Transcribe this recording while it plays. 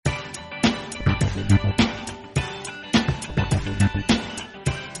Welcome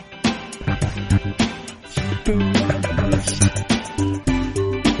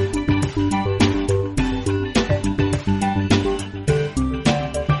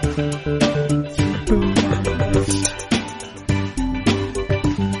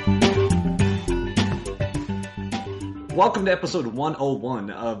to episode 101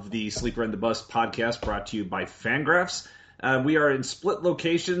 of the Sleeper and the Bus podcast, brought to you by Fangraphs. We are in split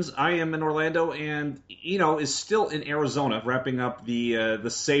locations. I am in Orlando, and Eno is still in Arizona, wrapping up the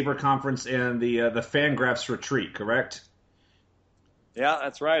Sabre conference and the Fangraphs retreat. Correct? Yeah,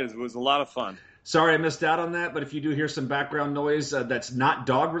 that's right. It was a lot of fun. Sorry I missed out on that, but if you do hear some background noise that's not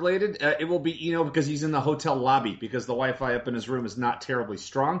dog related, it will be Eno because he's in the hotel lobby because the Wi-Fi up in his room is not terribly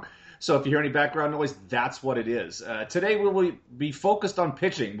strong. So if you hear any background noise, that's what it is. Today we will be focused on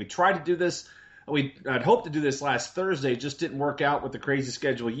pitching. We tried to do this. I'd hoped to do this last Thursday. Just didn't work out with the crazy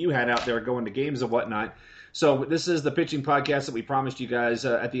schedule you had out there going to games and whatnot. So this is the pitching podcast that we promised you guys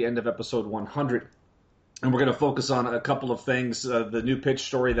at the end of episode 100. And we're going to focus on a couple of things. The new pitch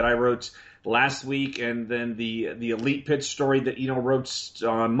story that I wrote last week, and then the elite pitch story that Eno wrote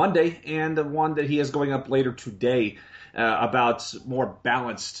on Monday, and the one that he is going up later today about more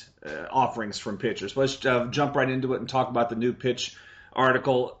balanced offerings from pitchers. Let's jump right into it and talk about the new pitch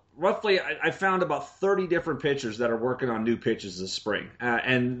article. Roughly, I found about 30 different pitchers that are working on new pitches this spring,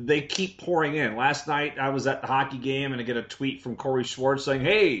 and they keep pouring in. Last night, I was at the hockey game, and I get a tweet from Corey Schwartz saying,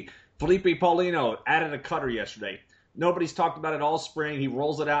 "Hey, Felipe Paulino added a cutter yesterday. Nobody's talked about it all spring. He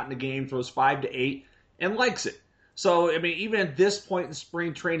rolls it out in the game, throws 5 to 8, and likes it." So, I mean, even at this point in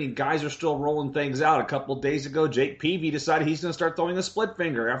spring training, guys are still rolling things out. A couple of days ago, Jake Peavy decided he's going to start throwing a split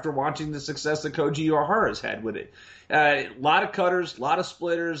finger after watching the success that Koji Uehara has had with it. A lot of cutters, a lot of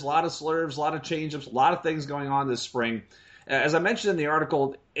splitters, a lot of slurves, a lot of changeups, a lot of things going on this spring. As I mentioned in the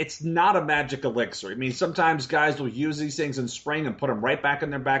article, it's not a magic elixir. I mean, sometimes guys will use these things in spring and put them right back in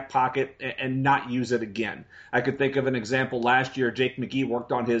their back pocket and not use it again. I could think of an example last year. Jake McGee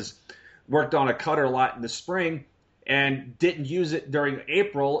worked on a cutter a lot in the spring and didn't use it during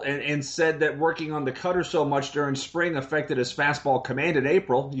April, and said that working on the cutter so much during spring affected his fastball command in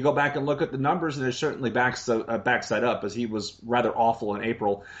April. You go back and look at the numbers, and it certainly backs that up, as he was rather awful in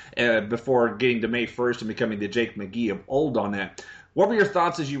April before getting to May 1st and becoming the Jake McGee of old on that. What were your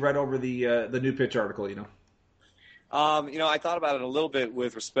thoughts as you read over the new pitch article, I thought about it a little bit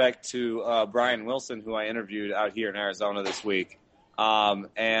with respect to Brian Wilson, who I interviewed out here in Arizona this week.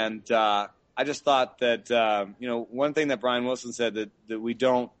 I just thought that, one thing that Brian Wilson said that we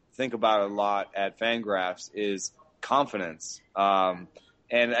don't think about a lot at Fangraphs is confidence. And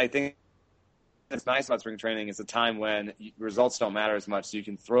I think what's nice about spring training is a time when results don't matter as much, so you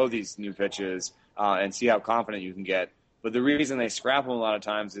can throw these new pitches and see how confident you can get. But the reason they scrap them a lot of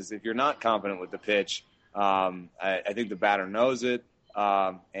times is if you're not confident with the pitch, I think the batter knows it,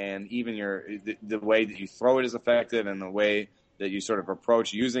 and even the way that you throw it is affected, and the way that you sort of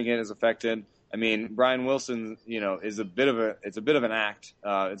approach using it is affected. I mean, Brian Wilson, is a bit of an act.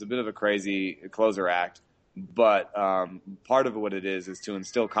 It's a bit of a crazy closer act, but part of what it is to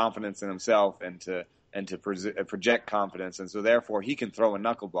instill confidence in himself and to project confidence, and so therefore he can throw a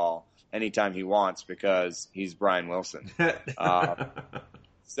knuckleball anytime he wants because he's Brian Wilson.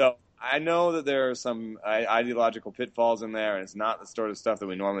 So I know that there are some ideological pitfalls in there, and it's not the sort of stuff that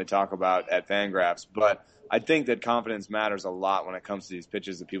we normally talk about at Fangraphs, but I think that confidence matters a lot when it comes to these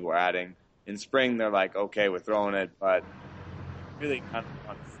pitches that people are adding. In spring, they're like, okay, we're throwing it, but really kind of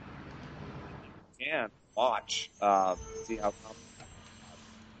want to watch, see how confident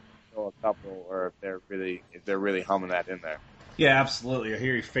throw a couple, or if they're really humming that in there. Yeah, absolutely. I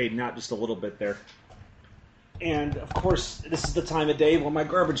hear you fading out just a little bit there. And, of course, this is the time of day when my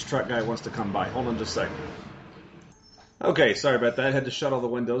garbage truck guy wants to come by. Hold on just a second. Okay, sorry about that. I had to shut all the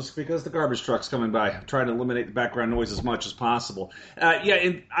windows because the garbage truck's coming by. I'm trying to eliminate the background noise as much as possible.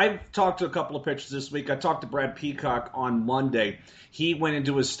 And I've talked to a couple of pitchers this week. I talked to Brad Peacock on Monday. He went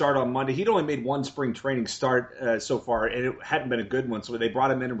into his start on Monday. He'd only made one spring training start so far, and it hadn't been a good one, so they brought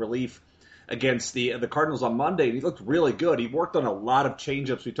him in relief against the Cardinals on Monday, and he looked really good. He worked on a lot of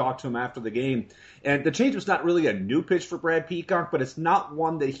changeups. We talked to him after the game, and the changeup's not really a new pitch for Brad Peacock, but it's not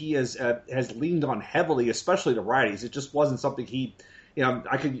one that he has leaned on heavily, especially to righties. It just wasn't something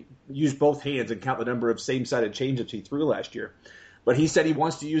I could use both hands and count the number of same-sided changeups he threw last year. But he said he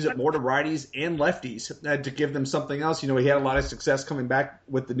wants to use it more to righties and lefties to give them something else. He had a lot of success coming back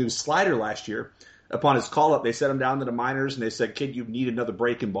with the new slider last year. Upon his call-up, they sent him down to the minors, and they said, "Kid, you need another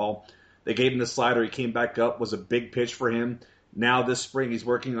breaking ball." They gave him the slider. He came back up, was a big pitch for him. Now this spring he's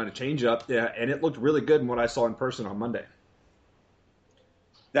working on a changeup, and it looked really good in what I saw in person on Monday.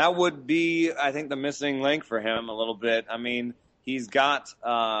 That would be, I think, the missing link for him a little bit. I mean, he's got,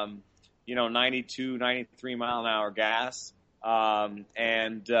 92, 93 mile an hour gas. And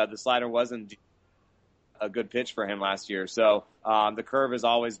the slider wasn't a good pitch for him last year. So, the curve has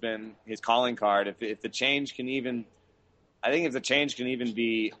always been his calling card. If the change can even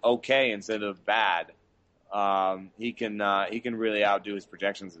be okay instead of bad, he can really outdo his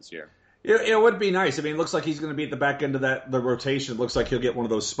projections this year. It would be nice. I mean, it looks like he's going to be at the back end of the rotation. It looks like he'll get one of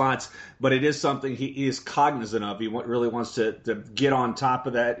those spots, but it is something he is cognizant of. He really wants to get on top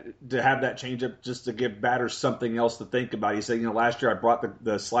of that, to have that changeup, just to give batters something else to think about. He said, last year I brought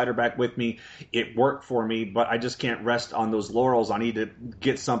the slider back with me. It worked for me, but I just can't rest on those laurels. I need to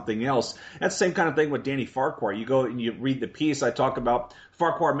get something else. That's the same kind of thing with Danny Farquhar. You go and you read the piece. I talk about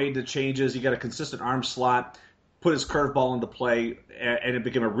Farquhar made the changes. He got a consistent arm slot, put his curveball into play, and it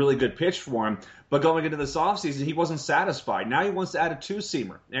became a really good pitch for him. But going into this offseason, he wasn't satisfied. Now he wants to add a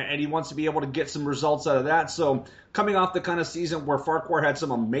two-seamer, and he wants to be able to get some results out of that. So coming off the kind of season where Farquhar had some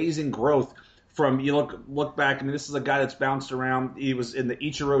amazing growth from, you look back, I mean, this is a guy that's bounced around. He was in the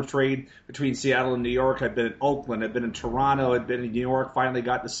Ichiro trade between Seattle and New York, had been in Oakland, had been in Toronto, had been in New York, finally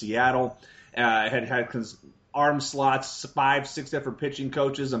got to Seattle, had arm slots, 5-6 different pitching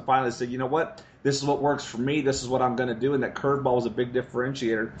coaches, and finally said, you know what? This is what works for me. This is what I'm going to do. And that curveball was a big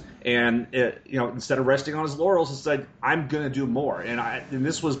differentiator. And instead of resting on his laurels, he said, I'm going to do more. And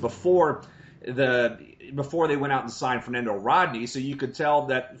this was before they went out and signed Fernando Rodney. So you could tell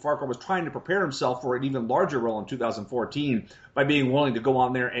that Farquhar was trying to prepare himself for an even larger role in 2014 by being willing to go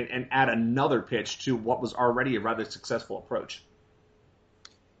on there and add another pitch to what was already a rather successful approach.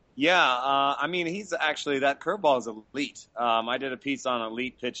 Yeah, I mean, he's actually, that curveball is elite. I did a piece on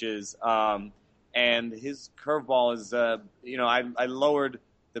elite pitches, and his curveball is, I lowered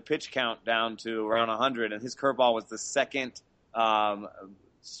the pitch count down to around 100, and his curveball was the second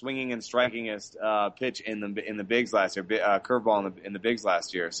swinging and strikingest pitch in the bigs last year, curveball in the bigs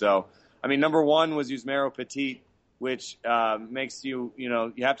last year. So, I mean, number one was Yusmeiro Petit, which makes you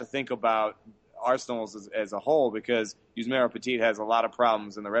have to think about Arsenal's as a whole, because Yusmeiro Petit has a lot of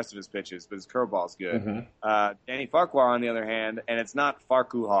problems in the rest of his pitches, but his curveball is good. Mm-hmm. Danny Farquhar, on the other hand, and it's not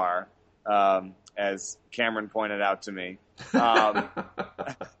Farquhar, as Cameron pointed out to me. I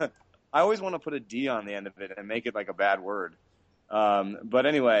always want to put a D on the end of it and make it like a bad word. But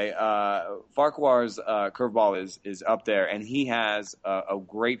anyway, Farquhar's curveball is up there, and he has a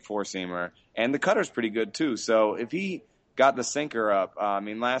great four-seamer, and the cutter's pretty good too. So if he got the sinker up,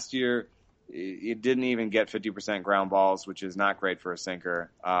 last year, it didn't even get 50% ground balls, which is not great for a sinker.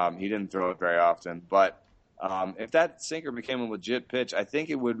 He didn't throw it very often. But if that sinker became a legit pitch, I think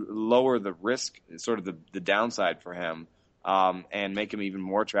it would lower the risk, sort of the downside for him, and make him even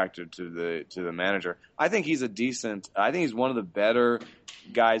more attractive to the manager. I think he's he's one of the better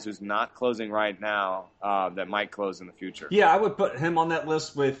guys who's not closing right now, that might close in the future. Yeah, I would put him on that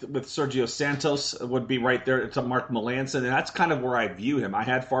list with Sergio Santos, would be right there to Mark Melancon, and that's kind of where I view him. I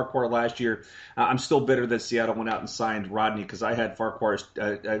had Farquhar last year. I'm still bitter that Seattle went out and signed Rodney, because I had Farquhar as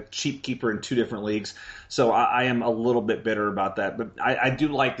a cheap keeper in two different leagues, so I am a little bit bitter about that. But I do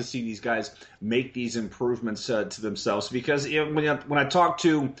like to see these guys make these improvements to themselves, because when I talk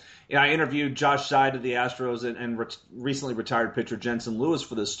to, I interviewed Josh Seid of the Astros and recently retired pitcher Jensen Lewis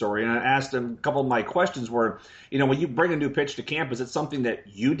for this story, and I asked him, a couple of my questions were, when you bring a new pitch to camp, is it something that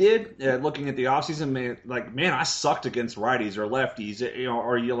you did looking at the offseason? Man, I sucked against righties or lefties,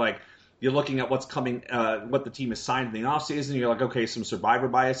 or you're looking at what's coming, what the team has signed in the offseason. You're like, okay, some survivor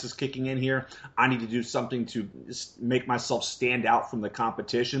bias is kicking in here. I need to do something to make myself stand out from the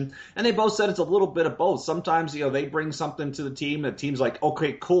competition. And they both said it's a little bit of both. Sometimes, they bring something to the team. The team's like,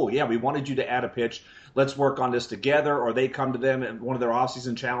 okay, cool. Yeah, we wanted you to add a pitch. Let's work on this together. Or they come to them at one of their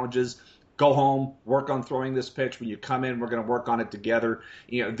offseason challenges. Go home, work on throwing this pitch. When you come in, we're going to work on it together.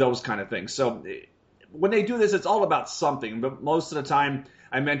 Those kind of things. So when they do this, it's all about something. But most of the time,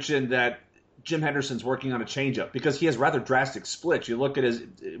 I mentioned that Jim Henderson's working on a changeup because he has rather drastic splits. You look at his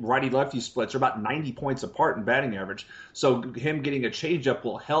righty-lefty splits; they're about 90 points apart in batting average. So him getting a changeup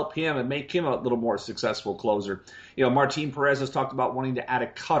will help him and make him a little more successful closer. Martin Perez has talked about wanting to add a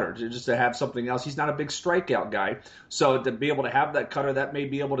cutter just to have something else. He's not a big strikeout guy, so to be able to have that cutter, that may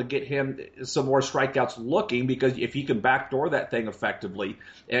be able to get him some more strikeouts looking, because if he can backdoor that thing effectively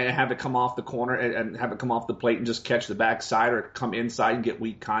and have it come off the corner and have it come off the plate and just catch the backside or come inside and get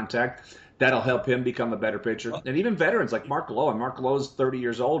weak contact, that'll help him become a better pitcher. And even veterans like Mark Lowe. And Mark Lowe's 30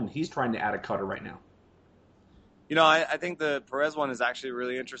 years old, and he's trying to add a cutter right now. I think the Perez one is actually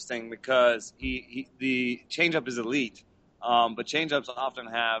really interesting because the changeup is elite, but changeups often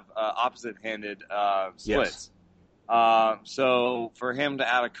have opposite-handed splits. Yes. So for him to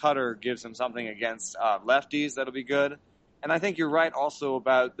add a cutter gives him something against lefties that'll be good. And I think you're right also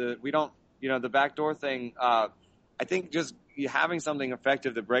about the backdoor thing. I think just having something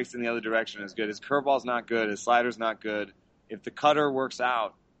effective that breaks in the other direction is good. His curveball's not good. His slider's not good. If the cutter works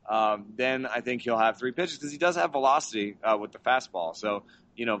out, then I think he'll have 3 pitches because he does have velocity with the fastball. So,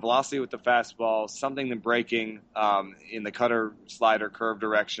 velocity with the fastball, something in breaking in the cutter, slider, curve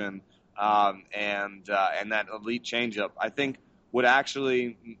direction, and that elite changeup, I think would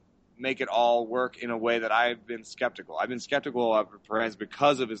actually make it all work in a way that I've been skeptical. I've been skeptical of Perez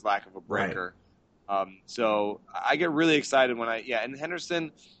because of his lack of a breaker. Right. So I get really excited when and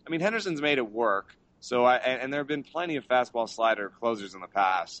Henderson's made it work. So and there have been plenty of fastball slider closers in the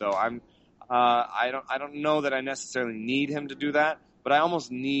past. So I don't know that I necessarily need him to do that, but I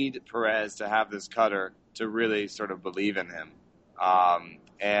almost need Perez to have this cutter to really sort of believe in him.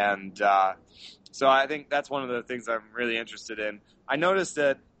 So I think that's one of the things I'm really interested in. I noticed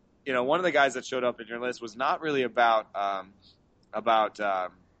that, one of the guys that showed up in your list was not really about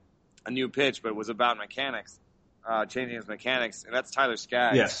a new pitch, but it was about mechanics, changing his mechanics, and that's Tyler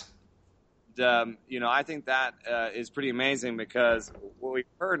Skaggs. Yes. I think that is pretty amazing because what we've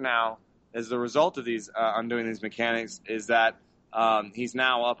heard now as the result of these undoing these mechanics is that he's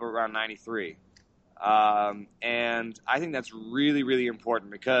now up around 93. And I think that's really, really important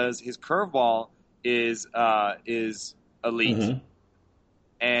because his curveball is elite. Mm-hmm.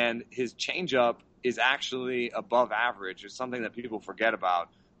 And his changeup is actually above average. It's something that people forget about.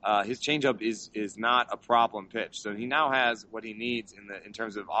 His changeup is not a problem pitch. So he now has what he needs in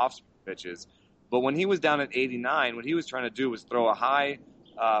terms of off pitches. But when he was down at 89, what he was trying to do was throw a high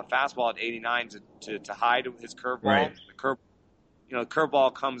fastball at 89 to hide his curveball. Right. The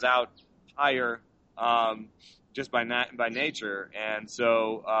curveball comes out higher just by nature. And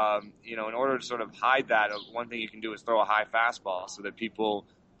so, in order to sort of hide that, one thing you can do is throw a high fastball so that people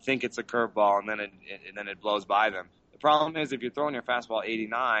think it's a curveball and then it blows by them. The problem is if you're throwing your fastball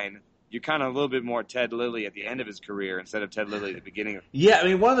 89, you're kind of a little bit more Ted Lilly at the end of his career instead of Ted Lilly at the beginning of.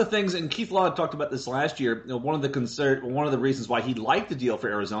 Yeah, one of the things, and Keith Law talked about this last year. One of the reasons why he liked the deal for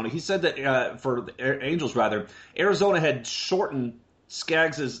Arizona, he said that for the Angels Arizona had shortened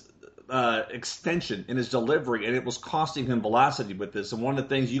Skaggs' extension in his delivery, and it was costing him velocity with this. And one of the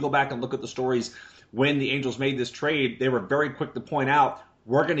things, you go back and look at the stories when the Angels made this trade, they were very quick to point out,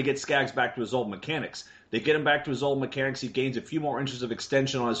 we're going to get Skaggs back to his old mechanics. They get him back to his old mechanics. He gains a few more inches of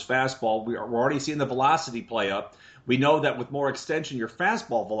extension on his fastball. We're already seeing the velocity play up. We know that with more extension, your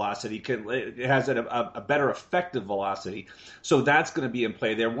fastball velocity has a better effective velocity. So that's going to be in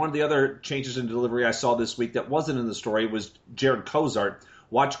play there. One of the other changes in delivery I saw this week that wasn't in the story was Jared Cozart.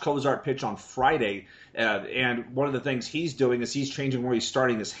 Watch Cozart pitch on Friday, and one of the things he's doing is he's changing where he's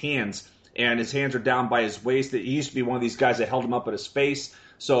starting his hands, and his hands are down by his waist. He used to be one of these guys that held him up at his face.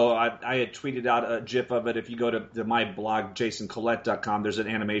 So I had tweeted out a GIF of it. If you go to my blog, jasoncollette.com, there's an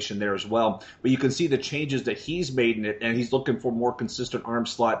animation there as well. But you can see the changes that he's made in it, and he's looking for more consistent arm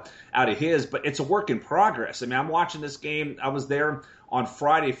slot out of his. But it's a work in progress. I'm watching this game. I was there on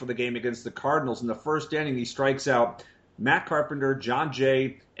Friday for the game against the Cardinals. In the first inning, he strikes out Matt Carpenter, John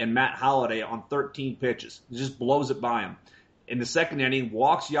Jay, and Matt Holliday on 13 pitches. He just blows it by him. In the second inning,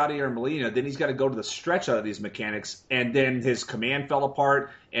 walks Yadier Molina. Then he's got to go to the stretch out of these mechanics. And then his command fell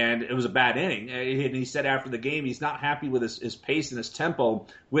apart, and it was a bad inning. And he said after the game he's not happy with his pace and his tempo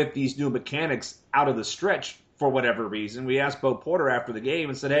with these new mechanics out of the stretch for whatever reason. We asked Bo Porter after the game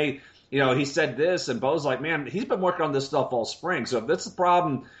and said, hey, he said this, and Bo's like, man, he's been working on this stuff all spring. So if that's the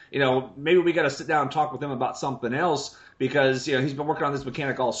problem, maybe we got to sit down and talk with him about something else because, he's been working on this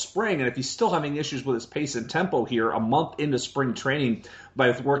mechanic all spring. And if he's still having issues with his pace and tempo here a month into spring training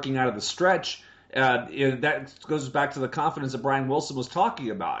by working out of the stretch, that goes back to the confidence that Brian Wilson was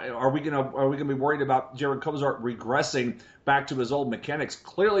talking about. Are we gonna be worried about Jared Cozart regressing back to his old mechanics?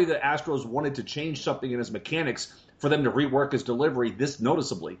 Clearly the Astros wanted to change something in his mechanics for them to rework his delivery this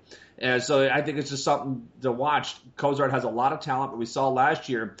noticeably. And so I think it's just something to watch. Cozart has a lot of talent, but we saw last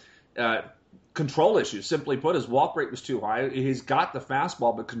year control issues. Simply put, his walk rate was too high. He's got the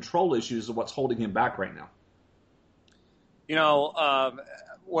fastball, but control issues are what's holding him back right now.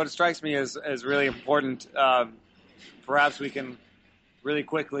 What strikes me as really important, perhaps we can really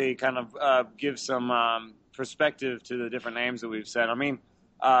quickly kind of give some perspective to the different names that we've said.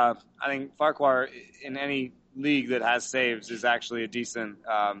 I think Farquhar in any league that has saves is actually a decent,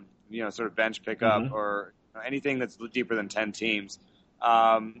 sort of bench pickup mm-hmm. or anything that's deeper than 10 teams.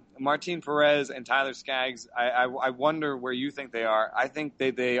 Martin Perez and Tyler Skaggs, I wonder where you think they are. I think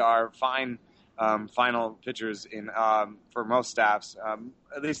they are fine final pitchers for most staffs,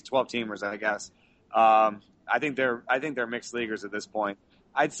 at least 12-teamers, I guess. I think they're mixed leaguers at this point.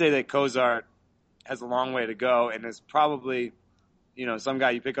 I'd say that Cozart has a long way to go and is probably, some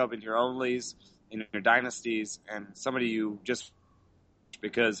guy you pick up in your own leagues, in your dynasties, and somebody you just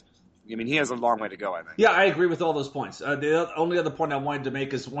because, he has a long way to go, I think. Yeah, I agree with all those points. The only other point I wanted to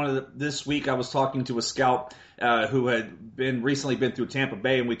make is this week I was talking to a scout who had recently been through Tampa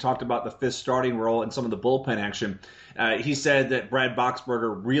Bay, and we talked about the fifth starting role and some of the bullpen action. He said that Brad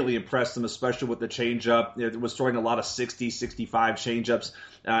Boxberger really impressed him, especially with the changeup. It was throwing a lot of 60, 65 changeups.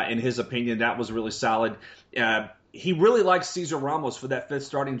 In his opinion, that was really solid. He really likes Cesar Ramos for that fifth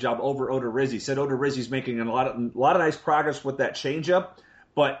starting job over Odorizzi. He said Odorizzi's making a lot of nice progress with that changeup,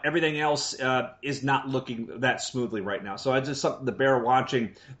 but everything else is not looking that smoothly right now. So it's just something to bear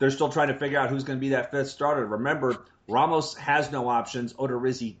watching. They're still trying to figure out who's going to be that fifth starter. Remember, Ramos has no options.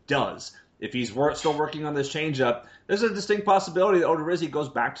 Odorizzi does. If he's still working on this changeup, there's a distinct possibility that Odorizzi goes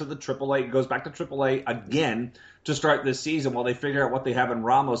back to AAA again to start this season while they figure out what they have in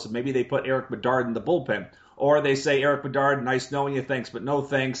Ramos, and maybe they put Eric Bedard in the bullpen. Or they say, Eric Bedard, nice knowing you, thanks, but no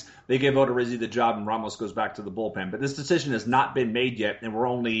thanks. They give Odorizzi the job, and Ramos goes back to the bullpen. But this decision has not been made yet, and we're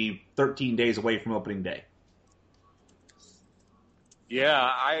only 13 days away from opening day. Yeah,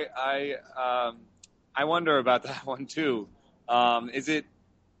 I wonder about that one, too. What is it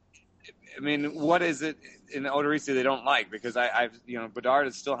in Odorizzi they don't like? Because Bedard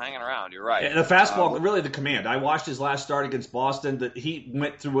is still hanging around. You're right. And the fastball, really the command. I watched his last start against Boston. That he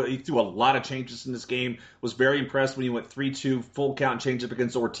threw a lot of changes in this game. Was very impressed when he went 3-2 full count changeup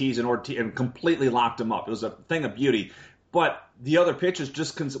against Ortiz and completely locked him up. It was a thing of beauty. But the other pitches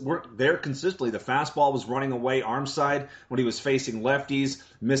weren't there consistently. The fastball was running away arm side when he was facing lefties,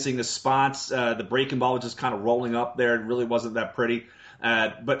 missing his spots. The breaking ball was just kind of rolling up there. It really wasn't that pretty.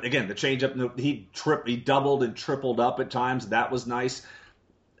 But again, the changeup, he doubled and tripled up at times. That was nice.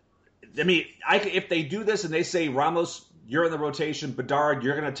 If they do this and they say, Ramos, you're in the rotation, Bedard,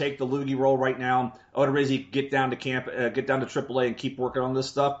 you're going to take the loogie role right now, Odorizzi, get down to AAA and keep working on this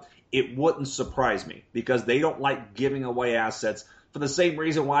stuff, it wouldn't surprise me because they don't like giving away assets for the same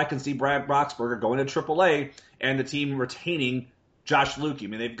reason why I can see Brad Boxberger going to AAA and the team retaining Josh Luque.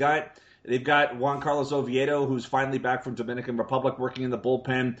 They've got Juan Carlos Oviedo, who's finally back from Dominican Republic, working in the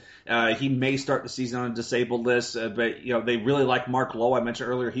bullpen. He may start the season on a disabled list, but they really like Mark Lowe. I mentioned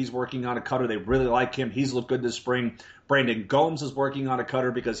earlier he's working on a cutter. They really like him. He's looked good this spring. Brandon Gomes is working on a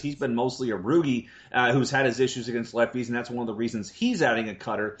cutter because he's been mostly a Roogie who's had his issues against lefties, and that's one of the reasons he's adding a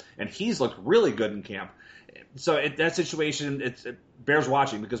cutter, and he's looked really good in camp. So that situation, it bears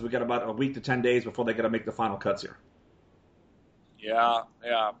watching because we've got about a week to 10 days before they got to make the final cuts here. Yeah.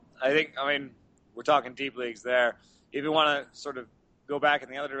 We're talking deep leagues there. If you want to sort of go back in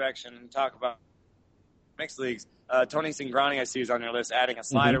the other direction and talk about mixed leagues, Tony Cingrani, I see, is on your list adding a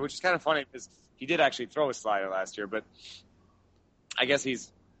slider, which is kind of funny because he did actually throw a slider last year, but I guess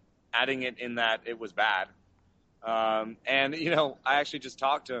he's adding it in that it was bad. I actually just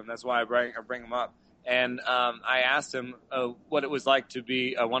talked to him. That's why I bring him up. And I asked him what it was like to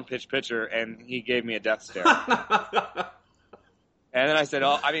be a one-pitch pitcher, and he gave me a death stare. And then I said,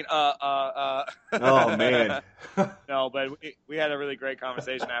 oh, man. No, but we had a really great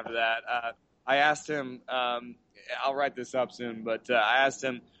conversation after that. I asked him, I'll write this up soon, but I asked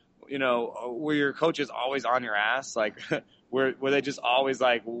him, were your coaches always on your ass? Like, were they just always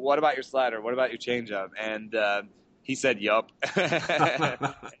like, what about your slider? What about your changeup? And he said, yup.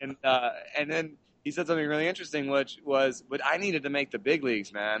 and then he said something really interesting, which was, but I needed to make the big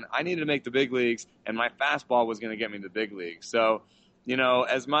leagues, man. I needed to make the big leagues, and my fastball was going to get me to the big leagues. So,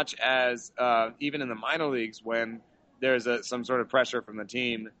 as much as even in the minor leagues, when there's some sort of pressure from the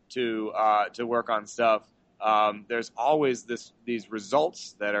team to work on stuff, there's always these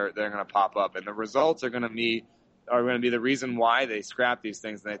results they're going to pop up, and the results are going to be the reason why they scrap these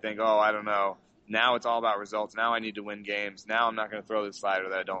things, and they think, oh, I don't know, now it's all about results. Now I need to win games. Now I'm not going to throw this slider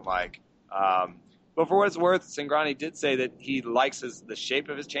that I don't like. But for what it's worth, Cingrani did say that he likes the shape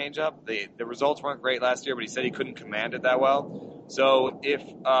of his changeup. The results weren't great last year, but he said he couldn't command it that well. So if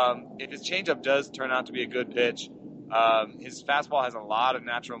his changeup does turn out to be a good pitch, his fastball has a lot of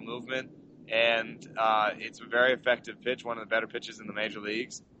natural movement, and it's a very effective pitch, one of the better pitches in the major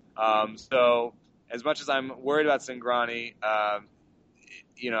leagues. So as much as I'm worried about Cingrani,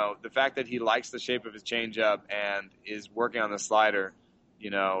 the fact that he likes the shape of his changeup and is working on the slider,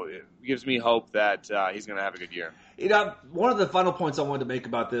 it gives me hope that he's going to have a good year. One of the final points I wanted to make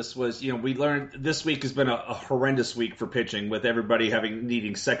about this was, we learned this week has been a horrendous week for pitching, with everybody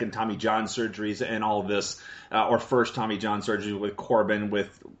needing second Tommy John surgeries and all of this, or first Tommy John surgery with Corbin,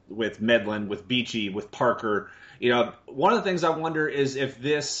 with Medlin, with Beachy, with Parker. One of the things I wonder is if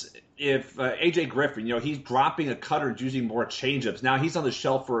if AJ Griffin, he's dropping a cutter and using more changeups. Now he's on the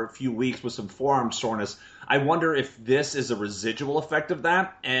shelf for a few weeks with some forearm soreness. I wonder if this is a residual effect of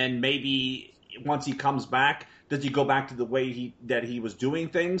that, and maybe once he comes back, does he go back to the way he was doing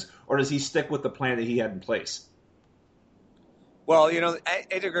things, or does he stick with the plan that he had in place? Well,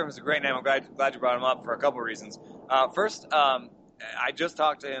 AJ Griffin's a great name. I'm glad you brought him up for a couple of reasons. First, I just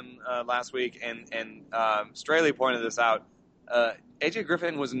talked to him last week, and Straley pointed this out. AJ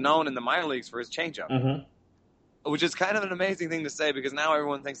Griffin was known in the minor leagues for his changeup, which is kind of an amazing thing to say because now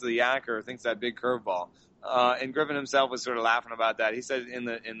everyone thinks of the yak or thinks that big curveball. And Griffin himself was sort of laughing about that. He said in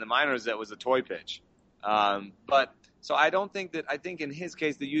the minors that was a toy pitch. But so I think in his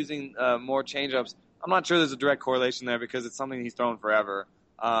case, the using more changeups, I'm not sure there's a direct correlation there because it's something he's thrown forever.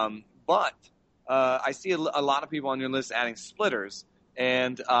 But I see a lot of people on your list adding splitters.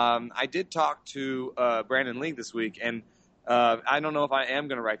 And I did talk to Brandon League this week, and I don't know if I am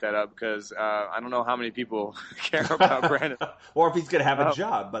going to write that up because I don't know how many people care about Brandon. Or if he's going to have a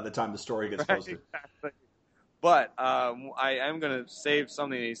job by the time the story gets posted. Exactly. But I am going to save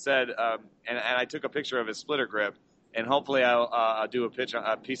something he said, and I took a picture of his splitter grip, and hopefully I'll do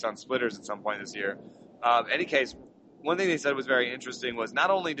a piece on splitters at some point this year. In any case, one thing he said was very interesting was not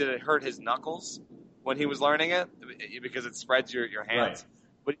only did it hurt his knuckles when he was learning it, because it spreads your hands,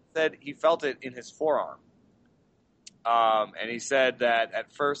 but he said he felt it in his forearm. And he said that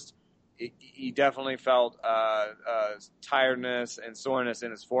at first he definitely felt tiredness and soreness in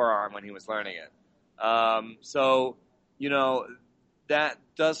his forearm when he was learning it. So, that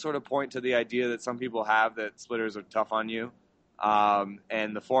does sort of point to the idea that some people have that splitters are tough on you.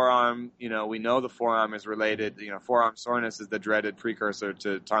 And the forearm, we know the forearm is related. Forearm soreness is the dreaded precursor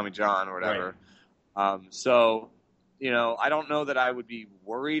to Tommy John or whatever. Right. I don't know that I would be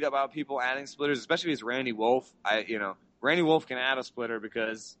worried about people adding splitters, especially if it's Randy Wolf. Randy Wolf can add a splitter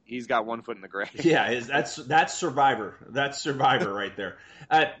because he's got one foot in the grave. Yeah, that's Survivor. That's Survivor right there.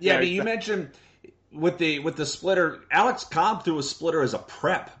 You mentioned with the splitter, Alex Cobb threw a splitter as a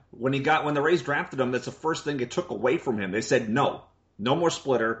prep when the Rays drafted him. That's the first thing it took away from him. They said no more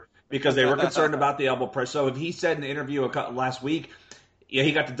splitter because they were concerned about the elbow press. So if he said in the interview last week,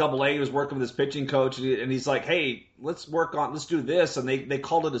 he got to Double-A, he was working with his pitching coach, and he's like, hey, let's do this, and they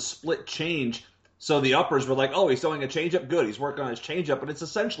called it a split change. So the uppers were like, oh, he's throwing a changeup? Good, he's working on his changeup, but it's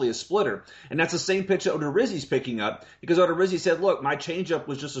essentially a splitter. And that's the same pitch that Odorizzi's picking up, because Odorizzi said, look, my changeup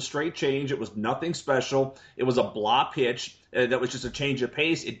was just a straight change. It was nothing special. It was a blah pitch that was just a change of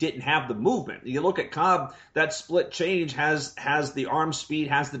pace. It didn't have the movement. You look at Cobb, that split change has the arm speed,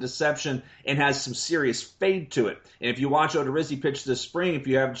 has the deception, and has some serious fade to it. And if you watch Odorizzi pitch this spring, if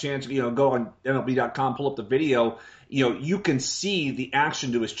you have a chance, go on MLB.com, pull up the video, you can see the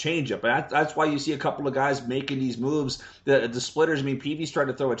action to his changeup. And that's why you see a couple of guys making these moves. The splitters, Peavy's tried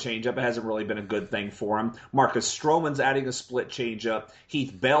to throw a changeup. It hasn't really been a good thing for him. Marcus Stroman's adding a split changeup.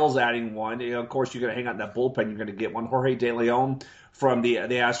 Heath Bell's adding one. Of course, you're going to hang out in that bullpen. You're going to get one. Jorge De Leon from the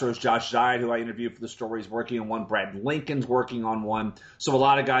Astros, Josh Zide, who I interviewed for the story, is working on one. Brad Lincoln's working on one. So a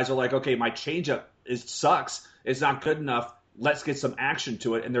lot of guys are like, okay, my changeup sucks. It's not good enough. Let's get some action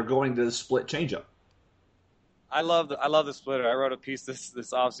to it. And they're going to the split changeup. I love the splitter. I wrote a piece this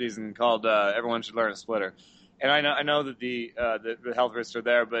offseason called "Everyone Should Learn a Splitter," and I know that the health risks are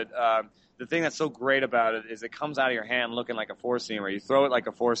there, but the thing that's so great about it is it comes out of your hand looking like a four-seamer. You throw it like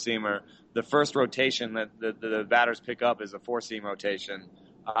a four-seamer. The first rotation that the batters pick up is a four-seam rotation,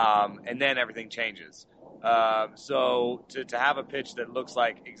 and then everything changes. So to have a pitch that looks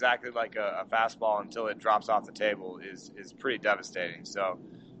like exactly like a fastball until it drops off the table is pretty devastating. So,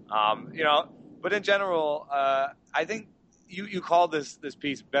 But in general, I think you called this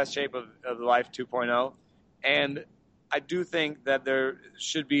piece "Best Shape of Life 2.0," and I do think that there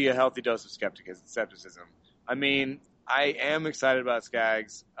should be a healthy dose of skepticism. I am excited about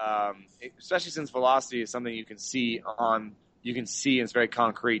Skaggs, especially since velocity is something you can see and it's very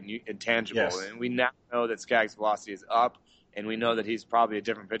concrete and tangible. Yes. And we now know that Skaggs' velocity is up, and we know that he's probably a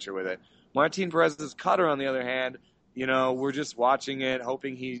different pitcher with it. Martin Perez's cutter, on the other hand, we're just watching it,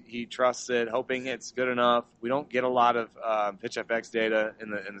 hoping he trusts it, hoping it's good enough. We don't get a lot of PitchFX data in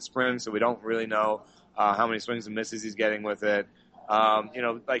the spring, so we don't really know how many swings and misses he's getting with it.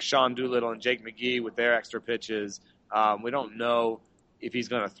 Like Sean Doolittle and Jake McGee with their extra pitches, we don't know if he's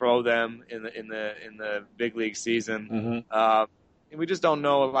going to throw them in the big league season. And we just don't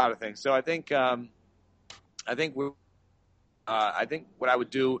know a lot of things. So I think what I would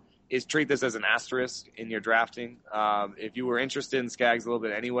do is treat this as an asterisk in your drafting. If you were interested in Skaggs a little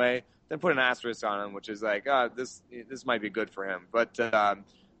bit anyway, then put an asterisk on him, which is like, this might be good for him. But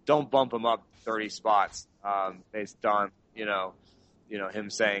don't bump him up 30 spots based on, him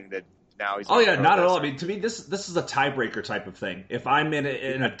saying that now he's. Oh yeah, not at all. I mean, to me, this is a tiebreaker type of thing. If I'm in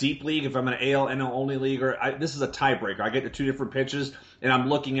a deep league, if I'm in an AL NL only league, this is a tiebreaker. I get the two different pitches, and I'm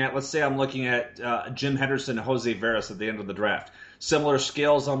looking at, let's say, Jim Henderson and Jose Veras at the end of the draft. Similar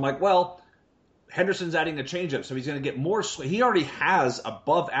skills. I'm like, well, Henderson's adding a changeup, so he's going to get more. He already has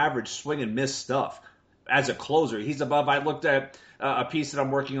above average swing and miss stuff as a closer. He's above. I looked at a piece that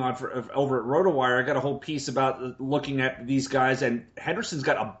I'm working on over at RotoWire. I got a whole piece about looking at these guys, and Henderson's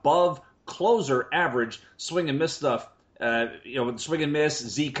got above closer average swing and miss stuff. Swing and miss,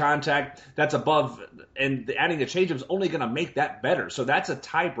 Z contact, that's above, and adding the changeup is only going to make that better. So that's a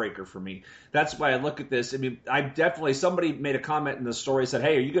tiebreaker for me. That's why I look at this. I mean, somebody made a comment in the story, said,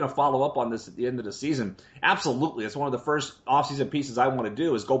 hey, are you going to follow up on this at the end of the season? Absolutely. It's one of the first offseason pieces I want to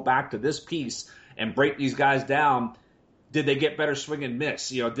do is go back to this piece and break these guys down. Did they get better swing and miss?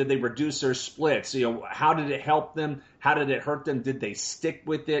 Did they reduce their splits? How did it help them? How did it hurt them? Did they stick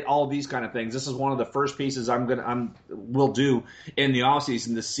with it? All these kind of things. This is one of the first pieces we'll do in the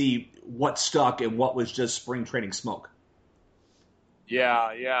offseason to see what stuck and what was just spring training smoke.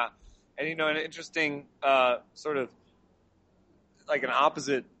 Yeah. And, an interesting sort of like an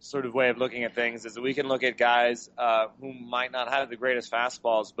opposite sort of way of looking at things is that we can look at guys who might not have the greatest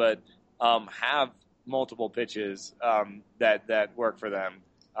fastballs, but have multiple pitches that work for them.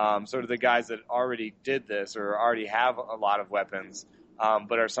 Sort of the guys that already did this or already have a lot of weapons,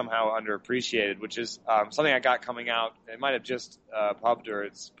 but are somehow underappreciated, which is something I got coming out. It might have just pubbed, or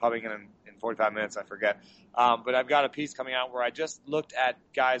it's pubbing in 45 minutes, I forget. But I've got a piece coming out where I just looked at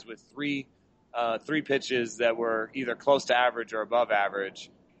guys with three pitches that were either close to average or above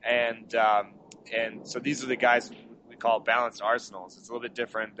average, and so these are the guys we call balanced arsenals. It's a little bit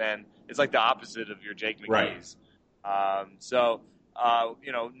different than. It's like the opposite of your Jake McGee's. Right.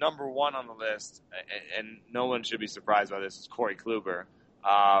 Number one on the list, and no one should be surprised by this, is Corey Kluber.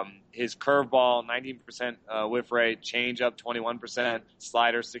 His curveball, 19% whiff rate, changeup, 21%,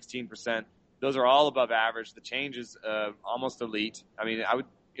 slider, 16%. Those are all above average. The change is almost elite. I mean,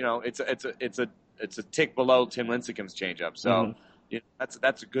 it's a tick below Tim Lincecum's changeup. So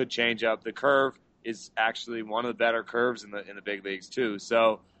that's a good changeup. The curve is actually one of the better curves in the big leagues too.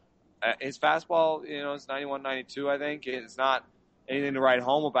 So. His fastball, it's 91, 92, I think. It's not anything to write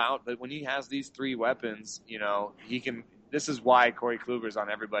home about, but when he has these three weapons, he can – this is why Corey Kluber is on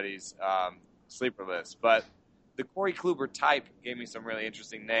everybody's sleeper list. But the Corey Kluber type gave me some really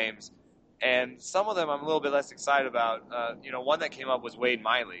interesting names, and some of them I'm a little bit less excited about. One that came up was Wade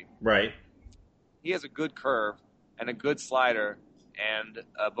Miley. Right. He has a good curve and a good slider and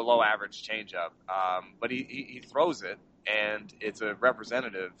a below-average changeup, but he throws it. And it's a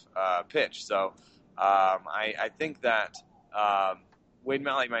representative pitch. So I think that Wade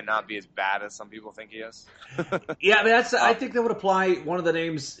Miley might not be as bad as some people think he is. Yeah, I mean, I think that would apply. One of the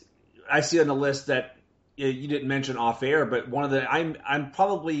names I see on the list that you didn't mention off air, but I'm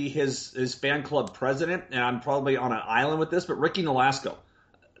probably his fan club president, and I'm probably on an island with this, but Ricky Nolasco.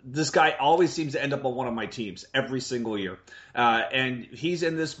 This guy always seems to end up on one of my teams every single year. And he's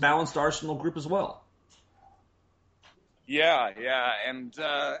in this balanced Arsenal group as well. Yeah, and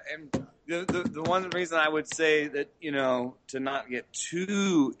the one reason I would say that to not get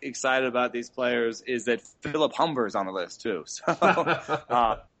too excited about these players is that Philip Humber is on the list too.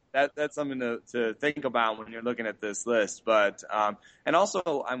 So that's something to think about when you're looking at this list. But and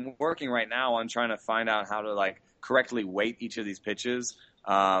also I'm working right now on trying to find out how to correctly weight each of these pitches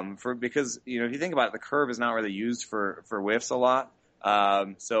because if you think about it, the curve is not really used for whiffs a lot.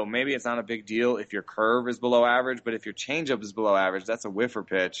 So maybe it's not a big deal if your curve is below average, but if your changeup is below average, that's a whiffer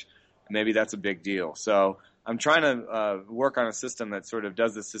pitch. Maybe that's a big deal. So I'm trying to work on a system that sort of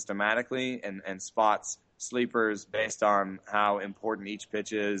does this systematically and spots sleepers based on how important each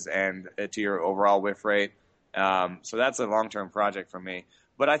pitch is and to your overall whiff rate. So that's a long-term project for me.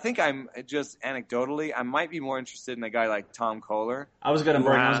 But I think I'm just anecdotally, I might be more interested in a guy like Tom Kohler. I was going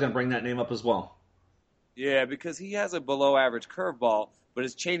to bring that name up as well. Yeah, because he has a below-average curveball, but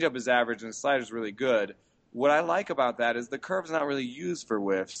his changeup is average and his slider is really good. What I like about that is the curve's not really used for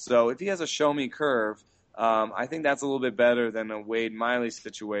whiffs. So if he has a show-me curve, I think that's a little bit better than a Wade Miley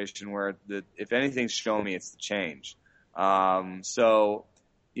situation where if anything's show-me, it's the change. Looking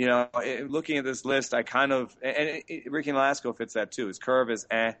at this list, I kind of – and Ricky Nolasco fits that too. His curve is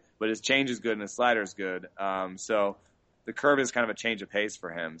but his change is good and his slider is good. So the curve is kind of a change of pace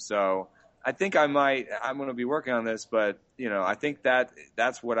for him. So – I think I'm going to be working on this, but I think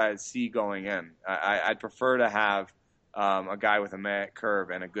that's what I see going in. I'd prefer to have a guy with a curve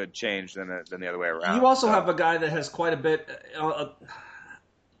and a good change than the other way around. You also have a guy that has quite a bit.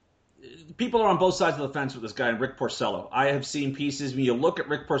 people are on both sides of the fence with this guy, Rick Porcello. I have seen pieces. When you look at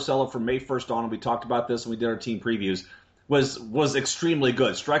Rick Porcello from May 1st on, and we talked about this when we did our team previews, was extremely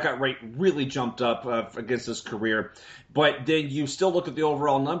good. Strikeout rate really jumped up against his career. But then you still look at the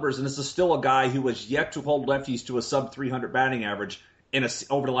overall numbers, and this is still a guy who has yet to hold lefties to a sub 300 batting average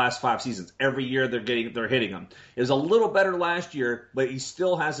over the last 5 seasons. Every year they're hitting him. It was a little better last year, but he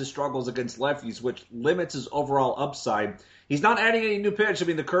still has his struggles against lefties, which limits his overall upside. He's not adding any new pitch. I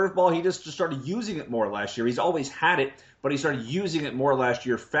mean, the curveball, he just started using it more last year. He's always had it, but he started using it more last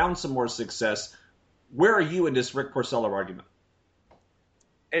year, found some more success. Where are you in this Rick Porcello argument?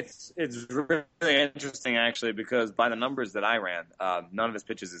 It's really interesting, actually, because by the numbers that I ran, none of his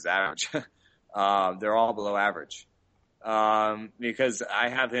pitches is average. They're all below average. Because I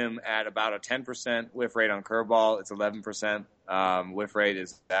have him at about a 10% whiff rate on curveball. It's 11%. Whiff rate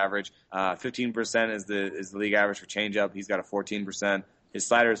is average. 15% is the league average for changeup. He's got a 14%. His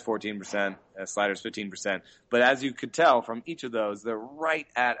slider is 14%. Slider is 15%. But as you could tell from each of those, they're right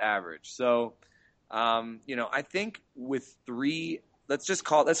at average. So, I think with 3,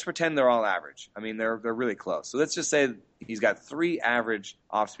 let's pretend they're all average. I mean, they're really close. So let's just say he's got 3 average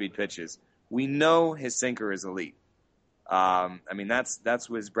off-speed pitches. We know his sinker is elite. That's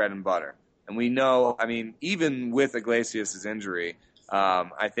his bread and butter. And we know, even with Iglesias' injury,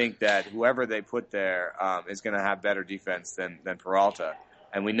 I think that whoever they put there is going to have better defense than Peralta.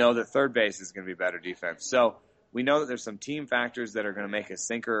 And we know that third base is going to be better defense. So we know that there's some team factors that are going to make his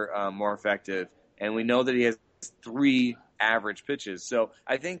sinker more effective. And we know that he has 3 average pitches. So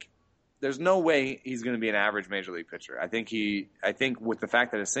I think there's no way he's going to be an average major league pitcher. I think with the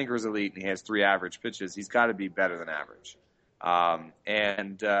fact that his sinker is elite and he has 3 average pitches, he's got to be better than average. That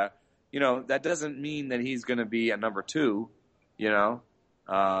doesn't mean that he's going to be a number 2,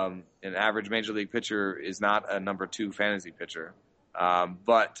 an average major league pitcher is not a number 2 fantasy pitcher.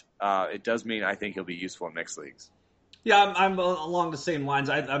 But it does mean I think he'll be useful in mixed leagues. Yeah, I'm along the same lines.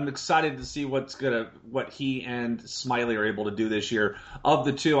 I'm excited to see what he and Smiley are able to do this year. Of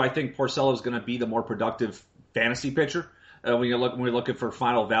the two, I think Porcello is going to be the more productive fantasy pitcher. When we're looking for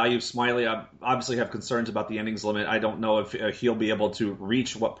final value, Smiley, I obviously have concerns about the innings limit. I don't know if he'll be able to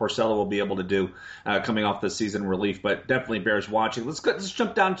reach what Porcello will be able to do coming off the season relief, but definitely bears watching. Let's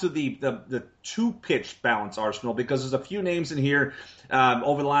jump down to the 2-pitch balance arsenal, because there's a few names in here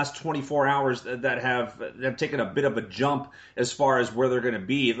over the last 24 hours that have taken a bit of a jump as far as where they're going to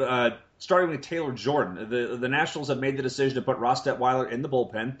be. Starting with Taylor Jordan, the Nationals have made the decision to put Ross Detweiler in the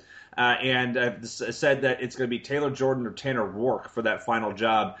bullpen. And said that it's going to be Taylor Jordan or Tanner Roark for that final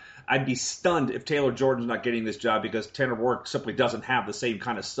job. I'd be stunned if Taylor Jordan's not getting this job, because Tanner Roark simply doesn't have the same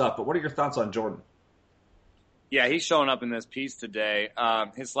kind of stuff. But what are your thoughts on Jordan? Yeah, he's showing up in this piece today.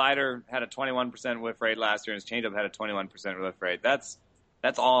 His slider had a 21% whiff rate last year, and his changeup had a 21% whiff rate. That's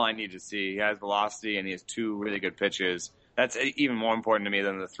all I need to see. He has velocity, and he has 2 really good pitches. That's even more important to me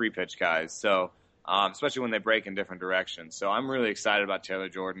than the 3-pitch guys. So, especially when they break in different directions. So I'm really excited about Taylor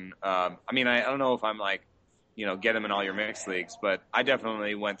Jordan. I don't know if I'm get him in all your mixed leagues, but I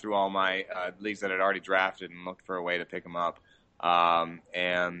definitely went through all my leagues that I'd already drafted and looked for a way to pick him up. I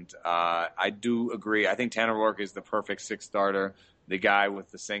do agree. I think Tanner Roark is the perfect 6th starter, the guy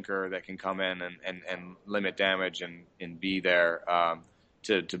with the sinker that can come in and limit damage and be there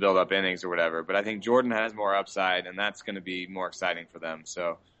to build up innings or whatever. But I think Jordan has more upside, and that's going to be more exciting for them.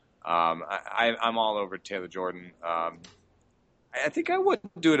 So I'm all over Taylor Jordan. I think I would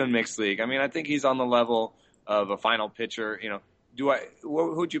do it in mixed league. I think he's on the level of a final pitcher.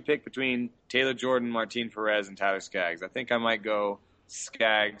 Who'd you pick between Taylor Jordan, Martin Perez, and Tyler Skaggs? I think I might go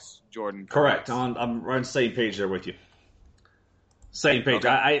Skaggs, Jordan, Perez. Correct. I'm on the same page there with you. Same page.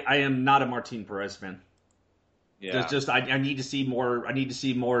 Okay. I am not a Martin Perez fan. Yeah. I need to see more. I need to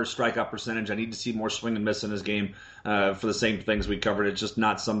see more strikeout percentage. I need to see more swing and miss in his game for the same things we covered. It's just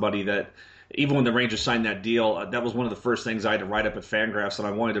not somebody that, even when the Rangers signed that deal, that was one of the first things I had to write up at Fangraphs, and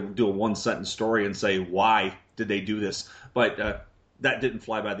I wanted to do a 1-sentence story and say, why did they do this? But that didn't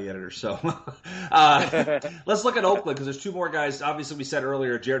fly by the editor. So let's look at Oakland, because there's 2 more guys. Obviously, we said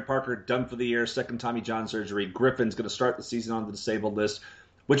earlier, Jared Parker done for the year, 2nd Tommy John surgery. Griffin's going to start the season on the disabled list,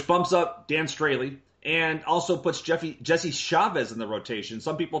 which bumps up Dan Straley and also puts Jesse Chavez in the rotation.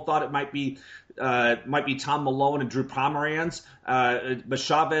 Some people thought it might be Tom Malone and Drew Pomeranz, but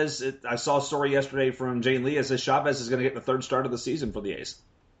Chavez, I saw a story yesterday from Jane Lee that says Chavez is going to get the 3rd start of the season for the A's.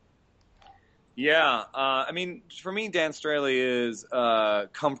 Yeah, for me, Dan Straley is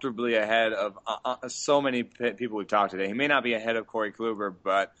comfortably ahead of so many people we've talked today. He may not be ahead of Corey Kluber,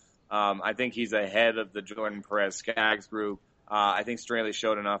 but I think he's ahead of the Jordan Perez Skaggs group. I think Straley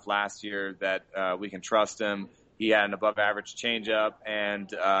showed enough last year that we can trust him. he had an above-average changeup,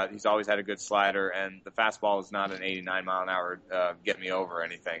 and he's always had a good slider. And the fastball is not an 89 mile an hour get me over or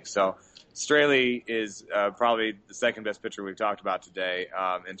anything. So Straley is probably the second best pitcher we've talked about today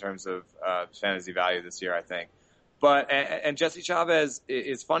in terms of fantasy value this year, I think. But and Jesse Chavez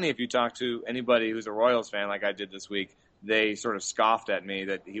is funny. If you talk to anybody who's a Royals fan, like I did this week, they sort of scoffed at me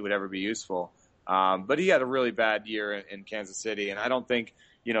that he would ever be useful. But he had a really bad year in Kansas City, and I don't think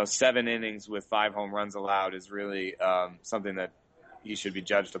 7 innings with 5 home runs allowed is really something that he should be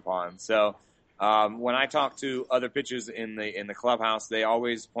judged upon. So when I talk to other pitchers in the clubhouse, they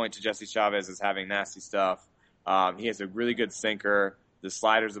always point to Jesse Chavez as having nasty stuff. He has a really good sinker. The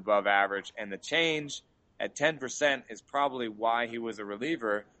slider's above average, and the change at 10% is probably why he was a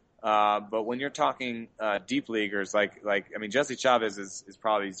reliever. But when you're talking deep leaguers, Jesse Chavez is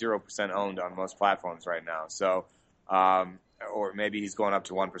probably 0% owned on most platforms right now. So, or maybe he's going up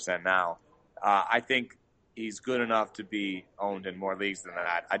to 1% now. I think he's good enough to be owned in more leagues than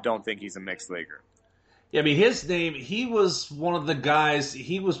that. I don't think he's a mixed leaguer. Yeah, I mean, his name, he was one of the guys,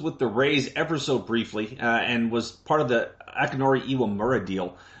 he was with the Rays ever so briefly and was part of the Akinori Iwamura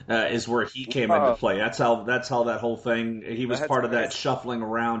deal is where he came into play. That's how that whole thing, he was part of that shuffling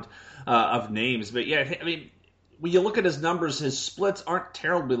around of names. But yeah, I mean, when you look at his numbers, his splits aren't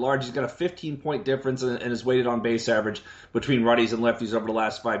terribly large. He's got a 15-point difference in his weighted on base average between righties and lefties over the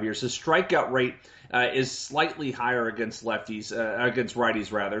last 5 years. His strikeout rate is slightly higher against lefties, against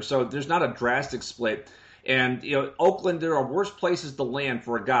righties rather. So there's not a drastic split. And, Oakland, there are worse places to land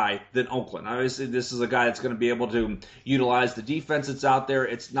for a guy than Oakland. Obviously, this is a guy that's going to be able to utilize the defense that's out there.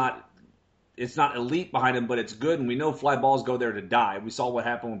 It's not elite behind him, but it's good. And we know fly balls go there to die. We saw what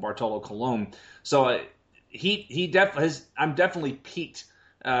happened with Bartolo Colon. So I'm definitely piqued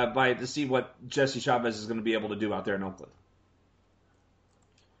to see what Jesse Chavez is going to be able to do out there in Oakland.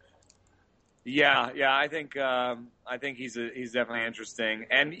 Yeah, I think he's definitely interesting,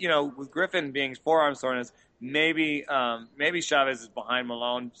 and with Griffin being forearm soreness, maybe Chavez is behind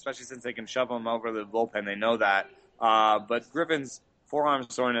Malone, especially since they can shove him over the bullpen. They know that, but Griffin's forearm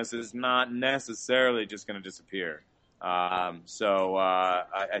soreness is not necessarily just going to disappear. So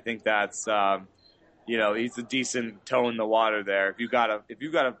I think that's he's a decent toe in the water there. If you got a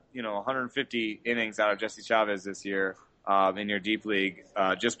 150 innings out of Jesse Chavez this year. In your deep league,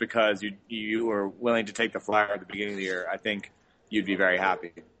 just because you were willing to take the flyer at the beginning of the year, I think you'd be very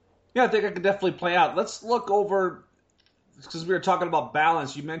happy. Yeah, I think I could definitely play out. Let's look over, because we were talking about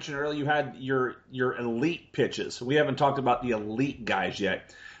balance. You mentioned earlier you had your elite pitches. We haven't talked about the elite guys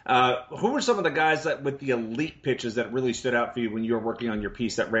yet. Who were some of the guys with the elite pitches that really stood out for you when you were working on your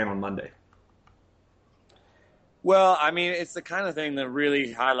piece that ran on Monday? Well, I mean, it's the kind of thing that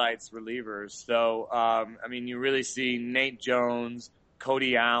really highlights relievers. So, you really see Nate Jones,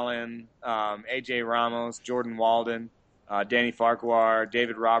 Cody Allen, A.J. Ramos, Jordan Walden, Danny Farquhar,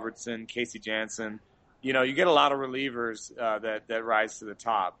 David Robertson, Casey Janssen. You get a lot of relievers that rise to the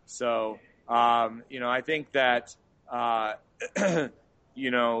top. So, I think that,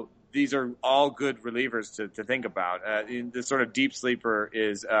 these are all good relievers to think about. The sort of deep sleeper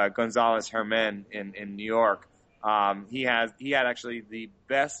is Gonzalez Herman in New York. He had actually the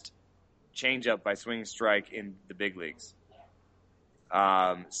best changeup by swinging strike in the big leagues.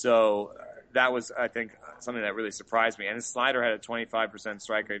 So that was, I think, something that really surprised me. And his slider had a 25%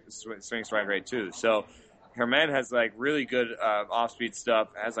 swing strike rate too. So Herman has really good off-speed stuff.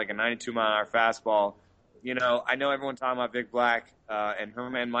 Has a 92 mile an hour fastball. I know everyone's talking about Vic Black, and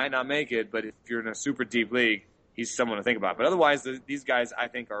Herman might not make it, but if you're in a super deep league, he's someone to think about. But otherwise, these guys I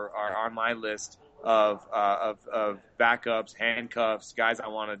think are on my list of backups, handcuffs, guys I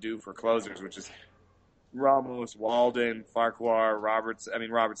want to do for closers, which is Ramos, Walden, Farquhar, Robertson. I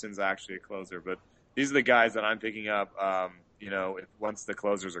mean, Robertson's actually a closer, but these are the guys that I'm picking up, once the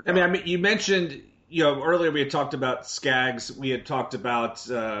closers are gone. I mean, you mentioned, earlier we had talked about Skaggs. We had talked about,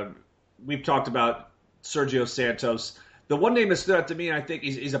 we've talked about Sergio Santos. The one name that stood out to me, and I think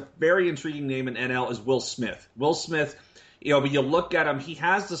is a very intriguing name in NL, is Will Smith. Will Smith, but you look at him, he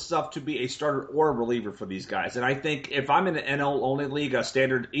has the stuff to be a starter or a reliever for these guys. And I think if I'm in an NL-only league, a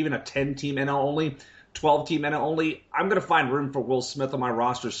standard, even a 10-team NL-only, 12-team NL only, I'm going to find room for Will Smith on my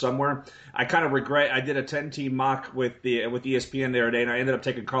roster somewhere. I kind of regret, I did a 10-team mock with ESPN the other day, and I ended up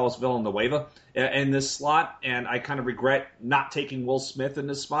taking Carlos Villanueva in this slot, and I kind of regret not taking Will Smith in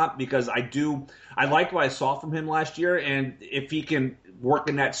this spot because I liked what I saw from him last year, and if he can work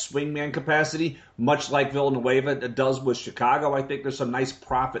in that swingman capacity, much like Villanueva does with Chicago, I think there's some nice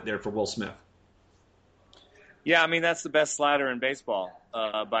profit there for Will Smith. Yeah, I mean, that's the best slider in baseball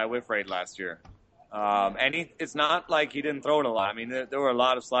by whiff rate last year. It's not like he didn't throw it a lot. I mean, there were a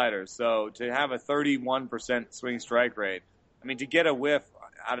lot of sliders. So to have a 31% swing strike rate, I mean, to get a whiff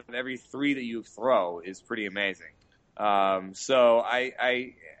out of every 3 that you throw is pretty amazing. So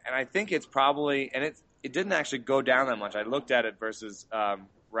I think it's probably, and it didn't actually go down that much. I looked at it versus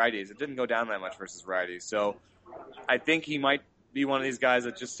righties. It didn't go down that much versus righties. So I think he might be one of these guys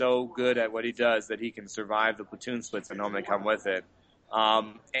that's just so good at what he does that he can survive the platoon splits that normally come with it.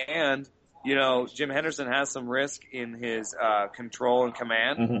 And you know, Jim Henderson has some risk in his control and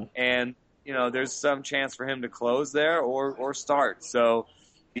command, and you know, there's some chance for him to close there or start. So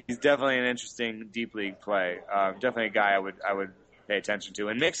he's definitely an interesting deep league play. Definitely a guy I would pay attention to.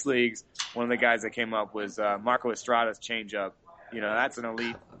 In mixed leagues, one of the guys that came up was Marco Estrada's changeup. You know, that's an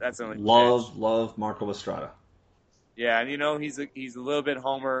elite. Love Marco Estrada. Yeah, and you know, he's a little bit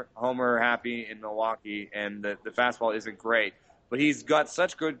homer happy in Milwaukee, and the fastball isn't great, but he's got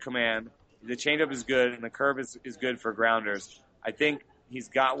such good command. The changeup is good, and the curve is good for grounders. I think he's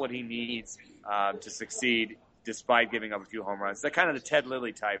got what he needs to succeed, despite giving up a few home runs. They're kind of the Ted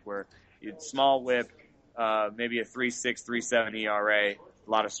Lilly type, where small whip, maybe a 3.6, 3.7 ERA, a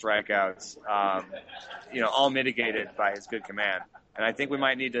lot of strikeouts, you know, all mitigated by his good command. And I think we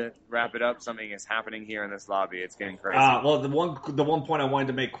might need to wrap it up. Something is happening here in this lobby. It's getting crazy. Well, the one point I wanted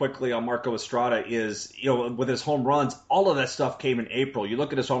to make quickly on Marco Estrada is, you know, with his home runs, all of that stuff came in April. You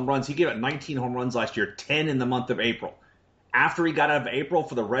look at his home runs, he gave up 19 home runs last year, 10 in the month of April. After he got out of April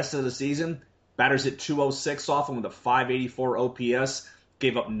for the rest of the season, batters hit 206 off him with a 584 OPS,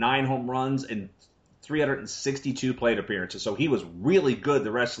 gave up 9 home runs and 362 plate appearances. So he was really good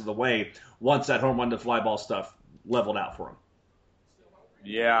the rest of the way once that home run to fly ball stuff leveled out for him.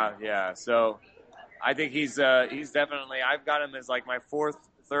 Yeah. So I think he's definitely, I've got him as like my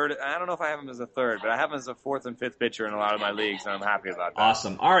third. I don't know if I have him as a third, but I have him as a 4th and 5th pitcher in a lot of my leagues, and I'm happy about that.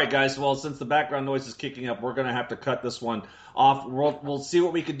 Awesome. All right, guys. Well, since the background noise is kicking up, we're going to have to cut this one off. We'll see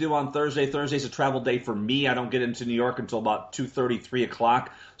what we can do on Thursday. Thursday's a travel day for me. I don't get into New York until about 2:30, 3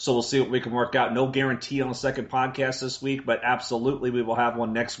 o'clock. So we'll see what we can work out. No guarantee on a second podcast this week, but absolutely we will have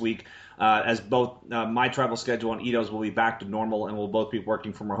one next week. As both my travel schedule and Ito's will be back to normal, and we'll both be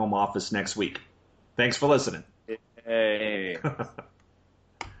working from our home office next week. Thanks for listening. Hey.